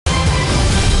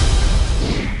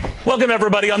Welcome,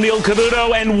 everybody. I'm Neil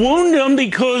Cavuto, and wound them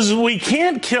because we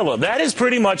can't kill them. That is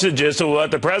pretty much the gist of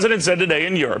what the president said today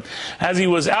in Europe as he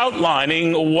was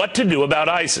outlining what to do about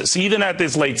ISIS. Even at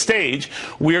this late stage,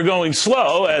 we are going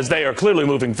slow as they are clearly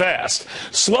moving fast.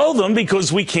 Slow them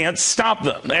because we can't stop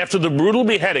them. After the brutal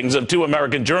beheadings of 2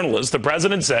 American journalists, the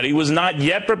president said he was not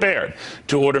yet prepared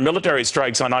to order military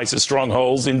strikes on ISIS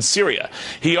strongholds in Syria.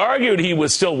 He argued he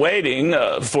was still waiting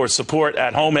for support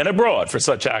at home and abroad for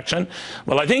such action.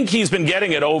 Well, I think he's been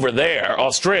getting it over there.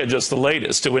 Australia, just the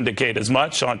latest to indicate as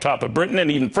much, on top of Britain and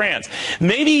even France.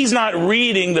 Maybe he's not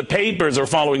reading the papers or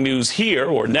following news here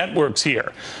or networks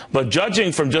here, but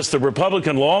judging from just the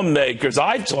Republican lawmakers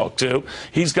I've talked to,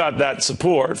 he's got that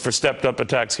support for stepped-up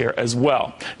attacks here as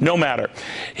well. No matter.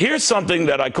 Here's something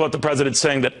that I caught the president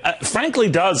saying that frankly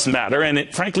does matter, and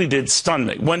it frankly did stun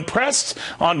me. When pressed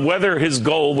on whether his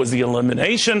goal was the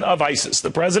elimination of ISIS, the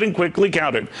president quickly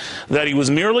countered that he was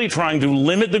merely trying to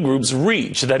limit the group's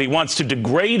reach, that he wants to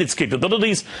degrade its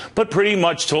capabilities, but pretty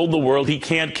much told the world he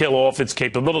can't kill off its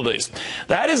capabilities.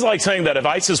 That is like saying that if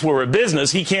ISIS were a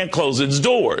business, he can't close its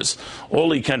doors.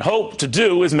 All he can hope to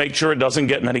do is make sure it doesn't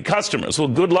get many customers. Well,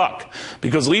 good luck,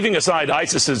 because leaving aside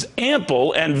ISIS's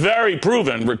ample and very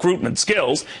proven recruitment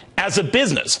skills, as a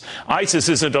business, ISIS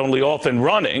isn't only off and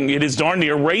running, it is darn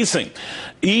near racing,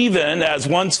 even as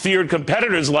once feared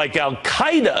competitors like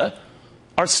Al-Qaeda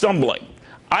are stumbling.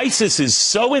 ISIS is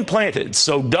so implanted,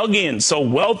 so dug in, so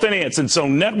well-financed, and so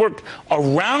networked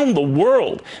around the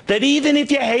world that even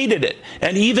if you hated it,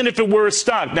 and even if it were a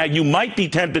stock, now you might be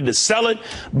tempted to sell it,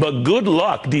 but good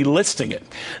luck delisting it.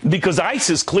 Because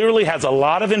ISIS clearly has a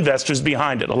lot of investors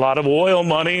behind it, a lot of oil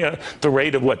money, at the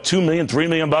rate of, what, $2 million, $3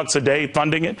 million bucks a day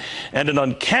funding it, and an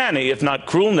uncanny, if not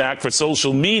cruel knack for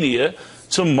social media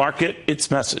to market its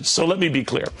message. So let me be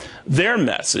clear. Their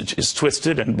message is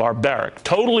twisted and barbaric,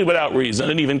 totally without reason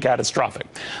and even catastrophic.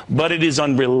 But it is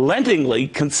unrelentingly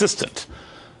consistent.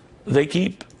 They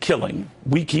keep killing.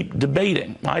 We keep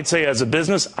debating. I'd say as a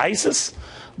business, ISIS,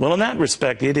 well, in that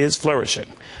respect, it is flourishing.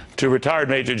 To retired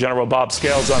Major General Bob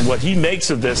Scales on what he makes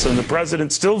of this and the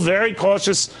president's still very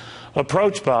cautious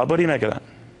approach, Bob, what do you make of that?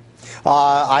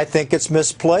 I think it's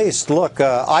misplaced. Look,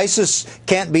 ISIS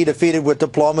can't be defeated with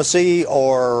diplomacy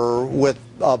or with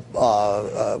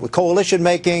coalition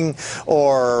making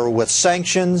or with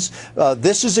sanctions.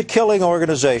 This is a killing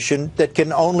organization that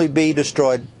can only be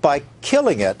destroyed by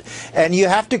killing it. And you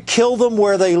have to kill them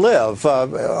where they live.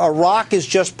 Iraq is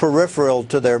just peripheral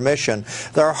to their mission.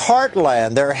 Their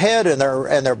heartland, their head and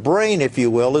their brain, if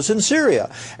you will, is in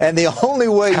Syria. And the only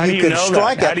way you can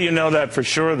strike it... How do you know that for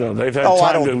sure, though? They've had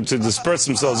time to disperse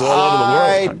themselves all over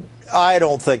the world. I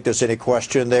don't think there's any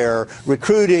question. Their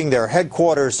recruiting, their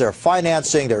headquarters, their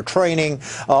financing, their training,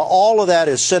 all of that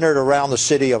is centered around the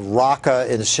city of Raqqa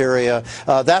in Syria.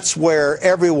 That's where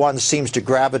everyone seems to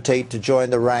gravitate to join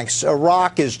the ranks.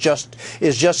 Iraq is just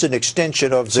an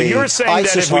extension of the ISIS So you're saying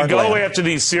ISIS that if we go heartland. after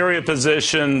these Syria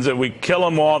positions, that we kill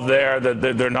them off there,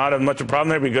 that they're not as much a problem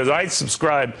there? Because I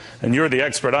subscribe, and you're the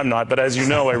expert, I'm not, but as you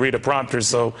know, I read a prompter,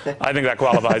 so I think that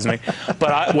qualifies me.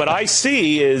 But what I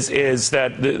see is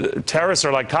that the terrorists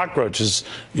are like cockroaches.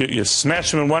 You smash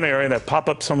them in one area and they pop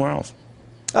up somewhere else.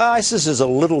 ISIS is a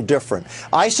little different.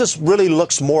 ISIS really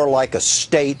looks more like a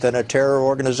state than a terror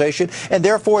organization, and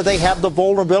therefore they have the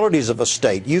vulnerabilities of a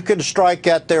state. You can strike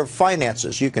at their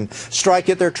finances. You can strike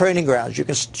at their training grounds. You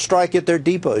can strike at their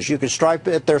depots. You can strike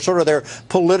at their their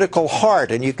political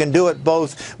heart, and you can do it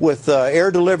both with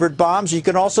air-delivered bombs. You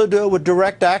can also do it with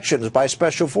direct actions by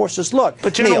special forces. Look,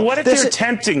 but you know, what if they're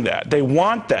tempting that? They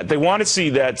want that. They want to see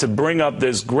that to bring up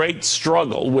this great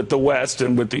struggle with the West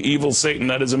and with the evil Satan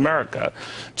that is America.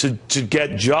 To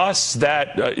get just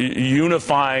that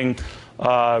unifying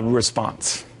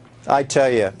response. I tell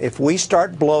you, if we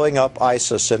start blowing up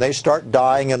ISIS and they start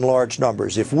dying in large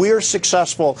numbers, if we are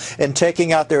successful in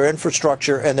taking out their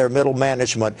infrastructure and their middle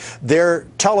management, their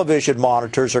television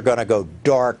monitors are going to go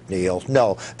dark, Neil.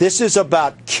 No, this is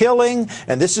about killing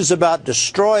and this is about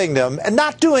destroying them and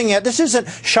not doing it. This isn't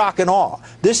shock and awe.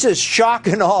 This is shock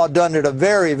and awe done at a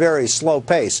very, very slow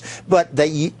pace. But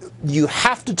we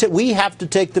have to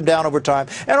take them down over time.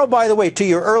 And oh, by the way, to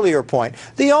your earlier point,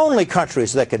 the only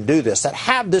countries that can do this, that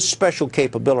have this special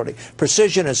capability,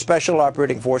 precision and special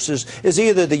operating forces, is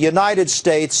either the United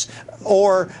States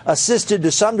or assisted to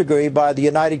some degree by the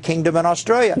United Kingdom and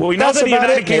Australia. Well, we know that the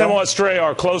United Kingdom and Australia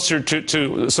are closer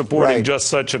to supporting just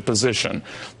such a position.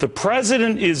 The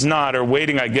president is not, or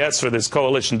waiting, I guess, for this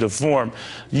coalition to form.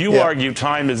 You argue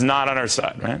time is not on our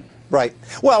side, right? Right.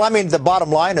 Well, I mean, the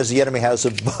bottom line is the enemy has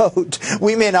a boat.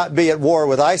 We may not be at war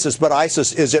with ISIS, but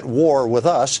ISIS is at war with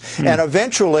us. And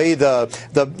eventually, the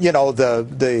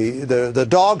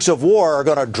dogs of war are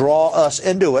going to draw us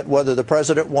into it, whether the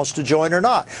president wants to join or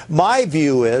not. My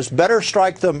view is better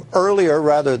strike them earlier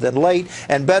rather than late,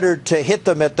 and better to hit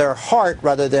them at their heart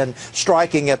rather than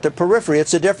striking at the periphery.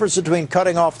 It's the difference between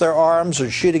cutting off their arms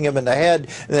or shooting them in the head.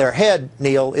 And their head,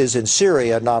 Neil, is in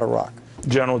Syria, not Iraq.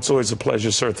 General, it's always a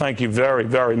pleasure, sir. Thank you very,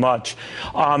 very much.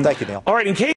 Thank you, Neil. All right, in case